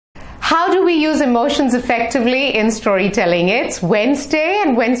How do we use emotions effectively in storytelling? It's Wednesday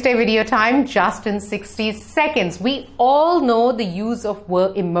and Wednesday video time just in 60 seconds. We all know the use of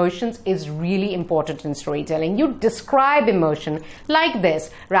emotions is really important in storytelling. You describe emotion like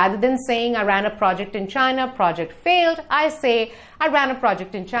this. Rather than saying I ran a project in China, project failed, I say I ran a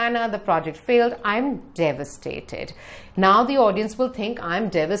project in China, the project failed, I'm devastated. Now the audience will think I'm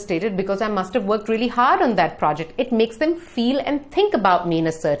devastated because I must have worked really hard on that project. It makes them feel and think about me in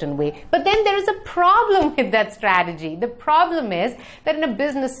a certain way. But then there is a problem with that strategy. The problem is that in a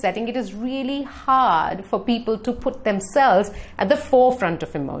business setting, it is really hard for people to put themselves at the forefront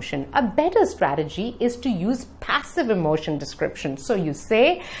of emotion. A better strategy is to use passive emotion description. So you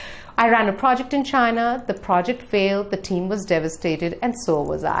say, I ran a project in China, the project failed, the team was devastated, and so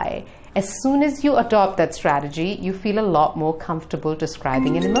was I. As soon as you adopt that strategy, you feel a lot more comfortable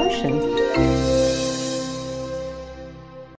describing an emotion.